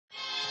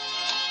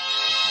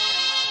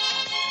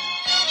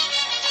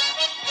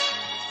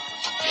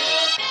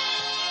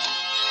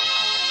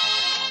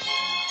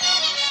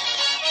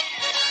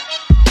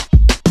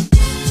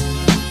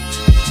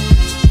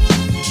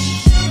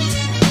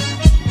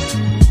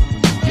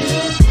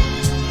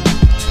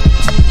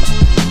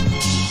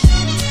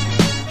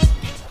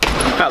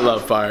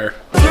love fire.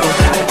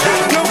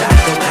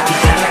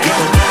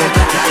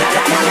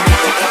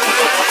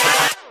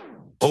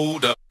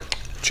 Hold up.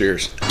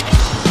 Cheers.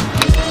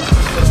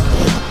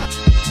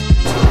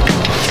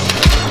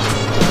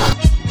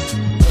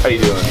 How you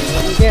doing?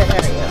 I'm good, how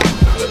are you?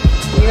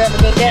 You have a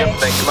good day? Yep,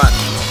 thanks so much.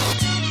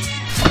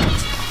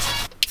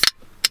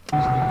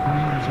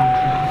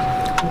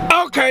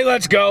 Okay,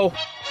 let's go.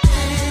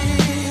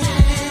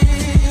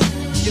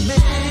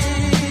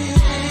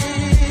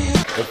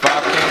 If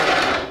I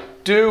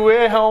can't do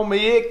it,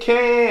 homie, it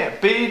can't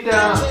be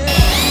done.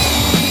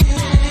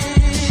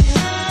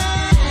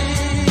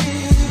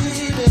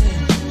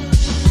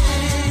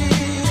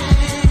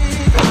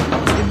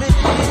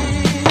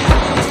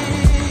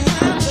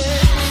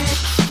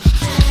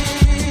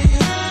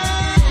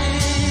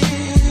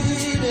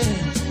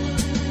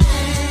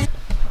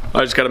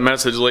 I just got a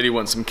message, lady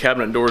wants some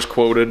cabinet doors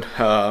quoted.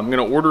 I'm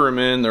gonna order them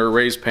in. They're a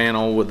raised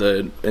panel with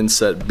an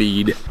inset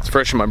bead. It's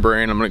fresh in my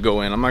brain. I'm gonna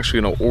go in. I'm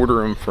actually gonna order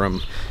them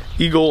from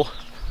Eagle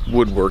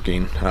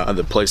Woodworking,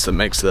 the place that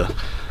makes the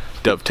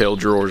dovetail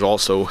drawers,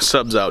 also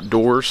subs out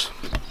doors.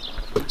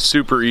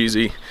 Super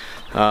easy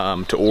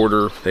to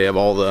order. They have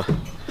all the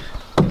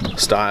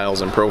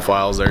styles and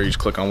profiles there. You just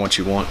click on what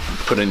you want,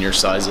 put in your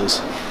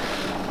sizes.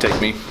 Take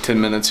me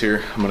 10 minutes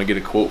here. I'm gonna get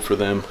a quote for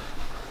them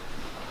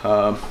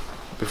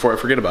before I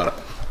forget about it.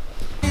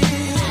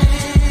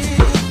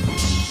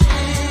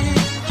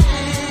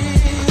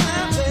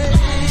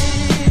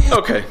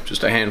 Okay,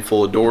 just a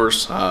handful of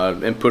doors,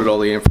 inputted all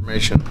the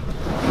information.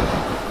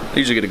 I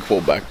usually get a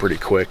quote back pretty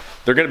quick.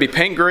 They're gonna be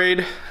paint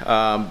grade.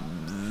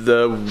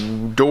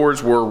 The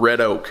doors were red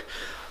oak.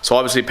 So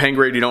obviously paint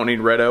grade, you don't need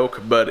red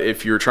oak, but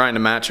if you're trying to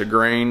match a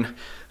grain,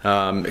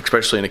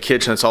 especially in a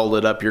kitchen that's all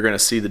lit up, you're gonna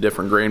see the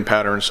different grain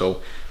patterns. So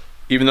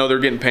even though they're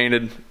getting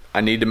painted, I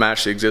need to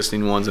match the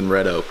existing ones in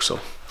red oak. So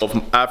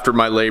after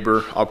my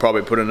labor, I'll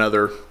probably put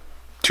another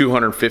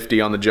 250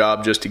 on the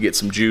job just to get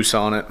some juice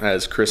on it,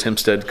 as Chris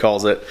Hempstead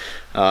calls it.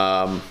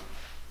 Those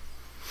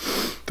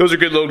are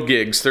good little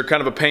gigs. They're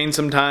kind of a pain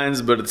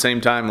sometimes, but at the same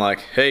time,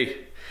 like, hey,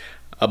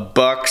 a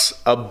buck's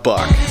a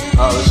buck.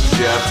 Oh, this is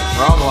Jeff.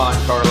 Wrong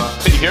line, Carla.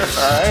 You're all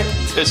right.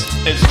 It's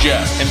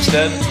Jeff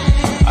Hempstead.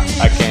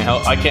 I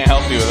can't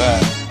help you with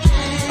that.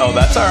 Oh,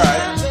 that's all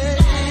right.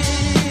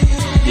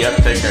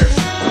 Yep, take care.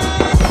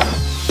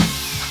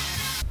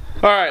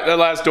 All right, that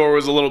last door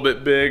was a little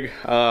bit big.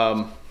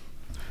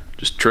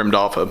 Just trimmed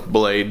off a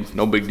blade,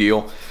 no big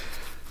deal.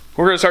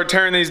 We're gonna start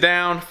tearing these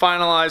down,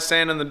 finalize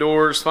sanding the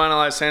doors,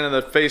 finalize sanding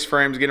the face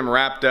frames, get them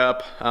wrapped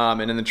up,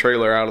 and in the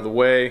trailer out of the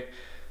way.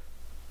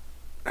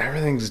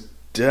 Everything's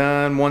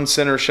done. One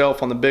center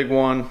shelf on the big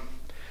one, a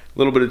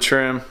little bit of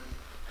trim.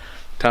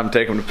 Time to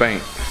take them to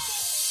paint.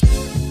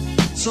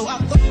 So I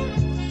thought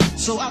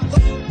I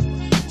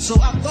needed. So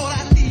I thought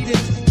I needed.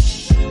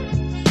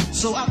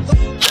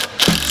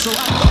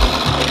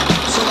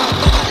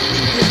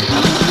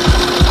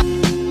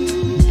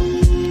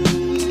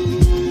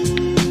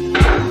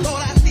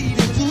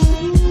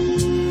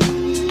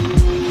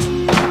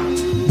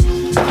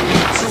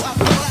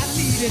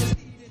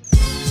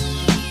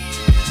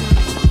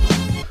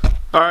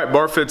 All right,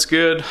 bar fit's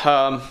good.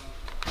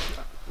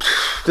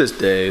 This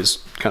day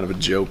is kind of a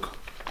joke,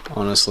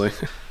 honestly.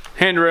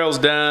 Handrail's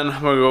done.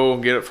 I'm gonna go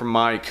get it from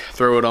Mike,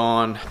 throw it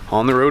on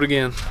the road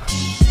again.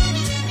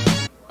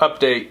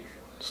 Update,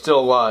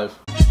 still alive.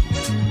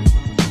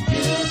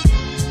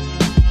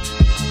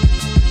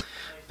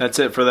 That's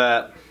it for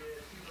that.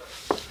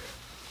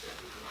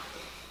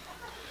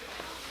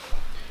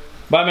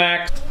 Bye,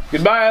 Max.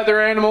 Goodbye, other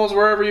animals,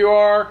 wherever you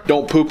are.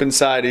 Don't poop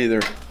inside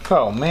either.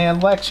 Oh man,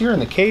 Lex, you're in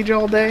the cage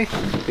all day?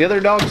 The other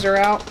dogs are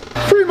out?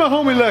 Free my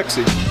homie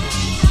Lexi.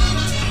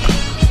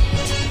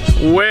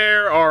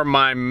 Where are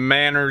my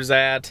manners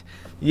at?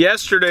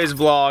 Yesterday's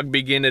vlog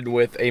began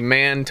with a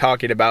man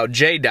talking about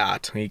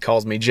J-Dot. He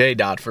calls me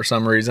J-Dot for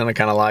some reason. I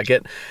kind of like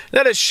it.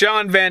 That is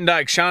Sean Van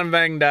Dyke. Sean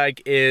Van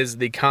Dyke is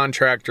the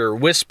contractor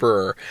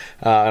whisperer.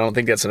 I don't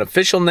think that's an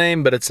official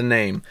name, but it's a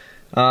name.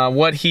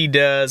 What he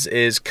does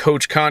is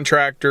coach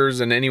contractors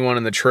and anyone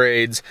in the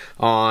trades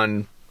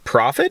on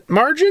profit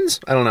margins?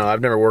 I don't know, I've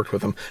never worked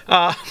with him.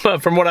 But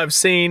from what I've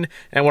seen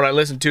and what I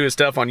listen to his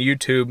stuff on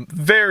YouTube,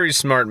 very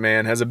smart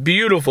man, has a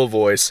beautiful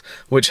voice,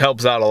 which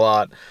helps out a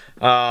lot.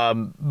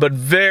 But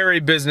very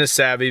business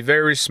savvy,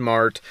 very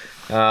smart,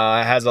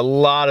 has a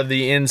lot of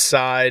the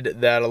inside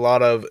that a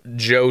lot of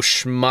Joe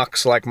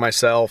schmucks like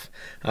myself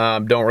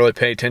don't really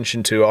pay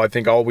attention to. I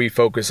think all we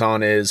focus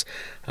on is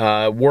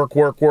work,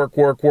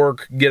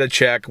 get a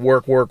check,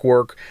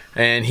 work,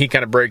 and he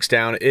kind of breaks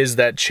down, is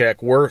that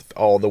check worth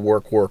all the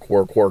work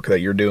that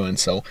you're doing?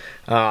 So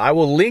I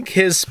will link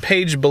his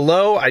page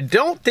below. I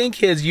don't think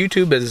his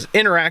YouTube is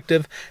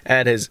interactive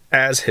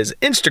as his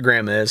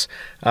Instagram is,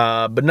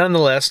 but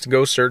nonetheless,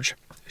 go search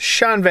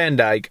Sean Van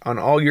Dyke on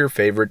all your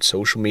favorite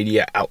social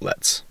media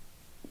outlets.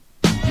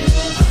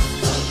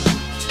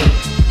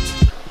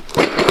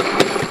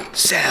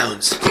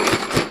 Sounds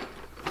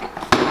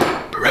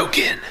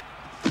broken.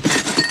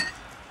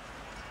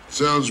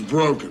 Sounds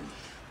broken.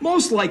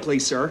 Most likely,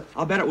 sir.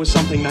 I'll bet it was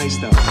something nice,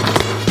 though.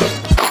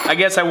 I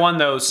guess I won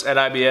those at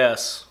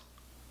IBS.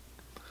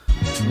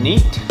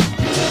 Neat.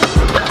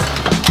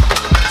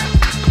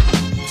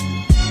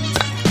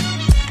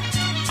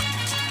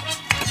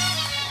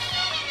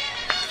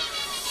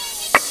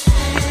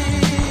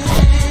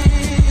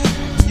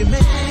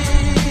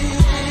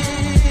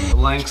 The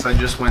lengths I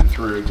just went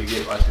through to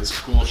get like this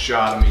cool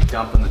shot of me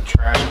dumping the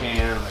trash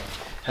can. I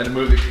had to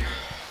move the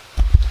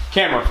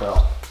camera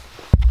fell.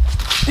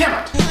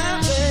 Damn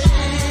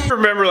it.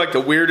 Remember like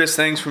the weirdest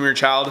things from your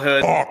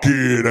childhood? Fuck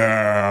it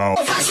out.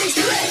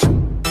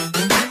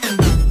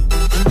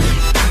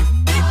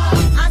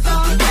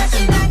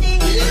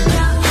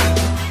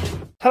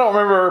 I don't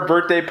remember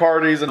birthday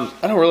parties, and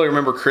I don't really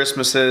remember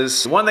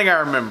Christmases. One thing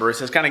I remember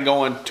is it's kind of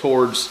going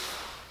towards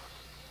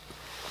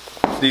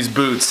these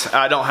boots.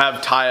 I don't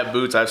have tie-up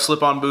boots. I have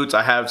slip-on boots.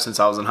 I have since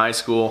I was in high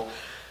school.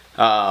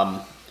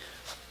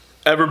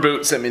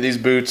 Everboot sent me these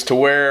boots to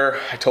wear.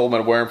 I told them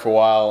I'd wear them for a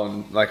while,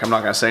 and like I'm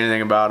not gonna say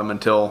anything about them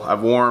until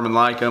I've worn them and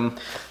like them.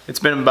 It's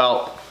been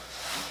about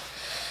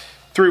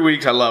 3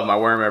 weeks. I love them. I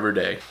wear them every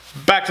day.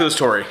 Back to the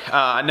story.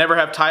 I never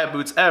have tie-up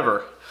boots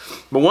ever.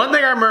 But one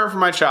thing I remember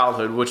from my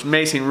childhood, which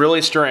may seem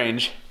really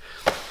strange,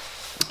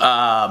 is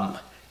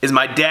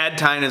my dad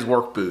tying his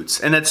work boots.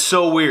 And that's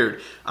so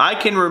weird. I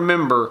can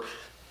remember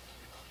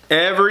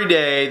every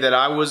day that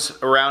I was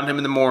around him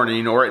in the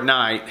morning or at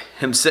night,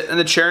 him sitting in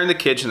the chair in the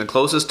kitchen, the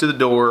closest to the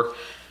door,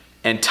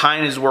 and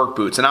tying his work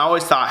boots. And I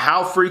always thought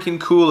how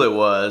freaking cool it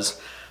was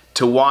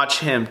to watch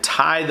him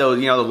tie those,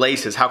 you know, the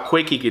laces, how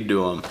quick he could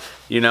do them,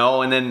 you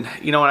know. And then,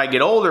 you know, when I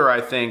get older, I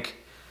think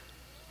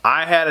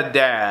I had a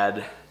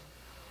dad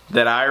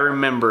that I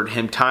remembered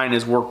him tying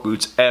his work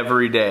boots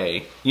every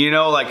day. You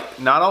know, like,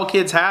 not all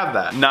kids have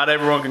that. Not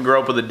everyone can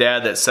grow up with a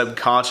dad that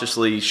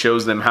subconsciously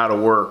shows them how to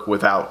work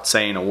without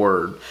saying a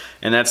word.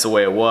 And that's the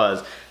way it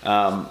was.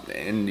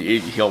 And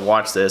he'll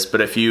watch this, but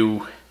if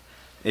you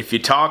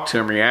talk to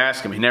him or you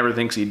ask him, he never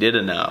thinks he did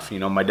enough. You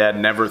know, my dad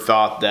never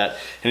thought that,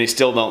 and he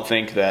still don't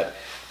think that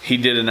he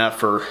did enough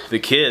for the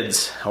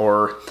kids,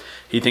 or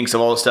he thinks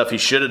of all the stuff he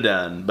should have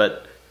done.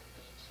 But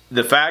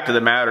the fact of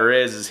the matter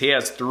is he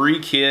has 3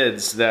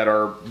 kids that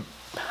are,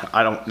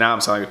 now I'm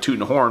sounding like a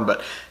tooting a horn,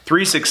 but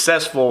 3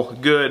 successful,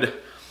 good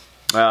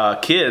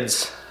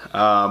kids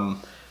that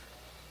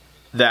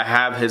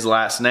have his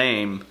last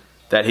name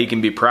that he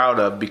can be proud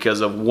of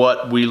because of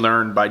what we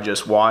learned by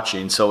just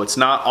watching. So it's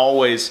not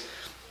always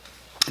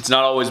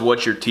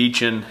what you're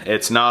teaching.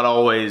 It's not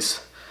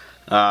always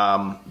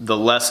the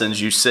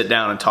lessons you sit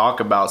down and talk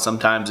about.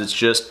 Sometimes it's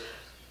just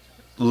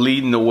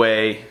leading the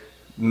way,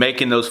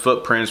 making those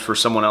footprints for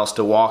someone else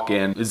to walk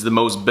in is the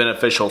most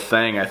beneficial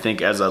thing, I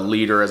think, as a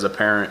leader, as a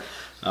parent,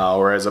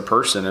 or as a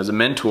person, as a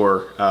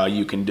mentor,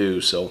 you can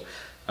do. So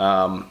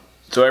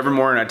so every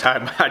morning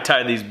I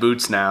tie these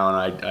boots now,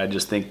 and I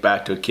just think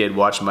back to a kid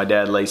watching my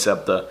dad lace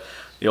up the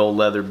old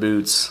leather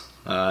boots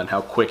and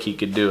how quick he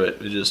could do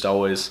it. It just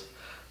always,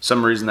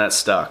 some reason that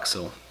stuck.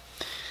 So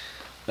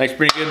thanks,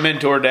 pretty good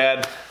mentor,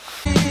 Dad.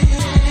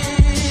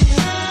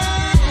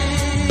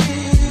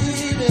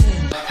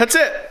 That's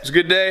it. It was a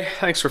good day.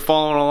 Thanks for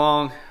following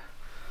along.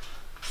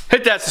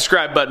 Hit that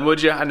subscribe button,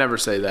 would you? I never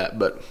say that,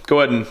 but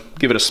go ahead and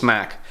give it a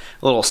smack.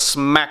 A little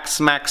smack,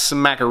 smack,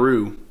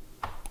 smackaroo.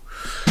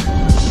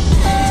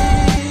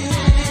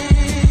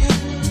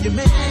 You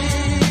make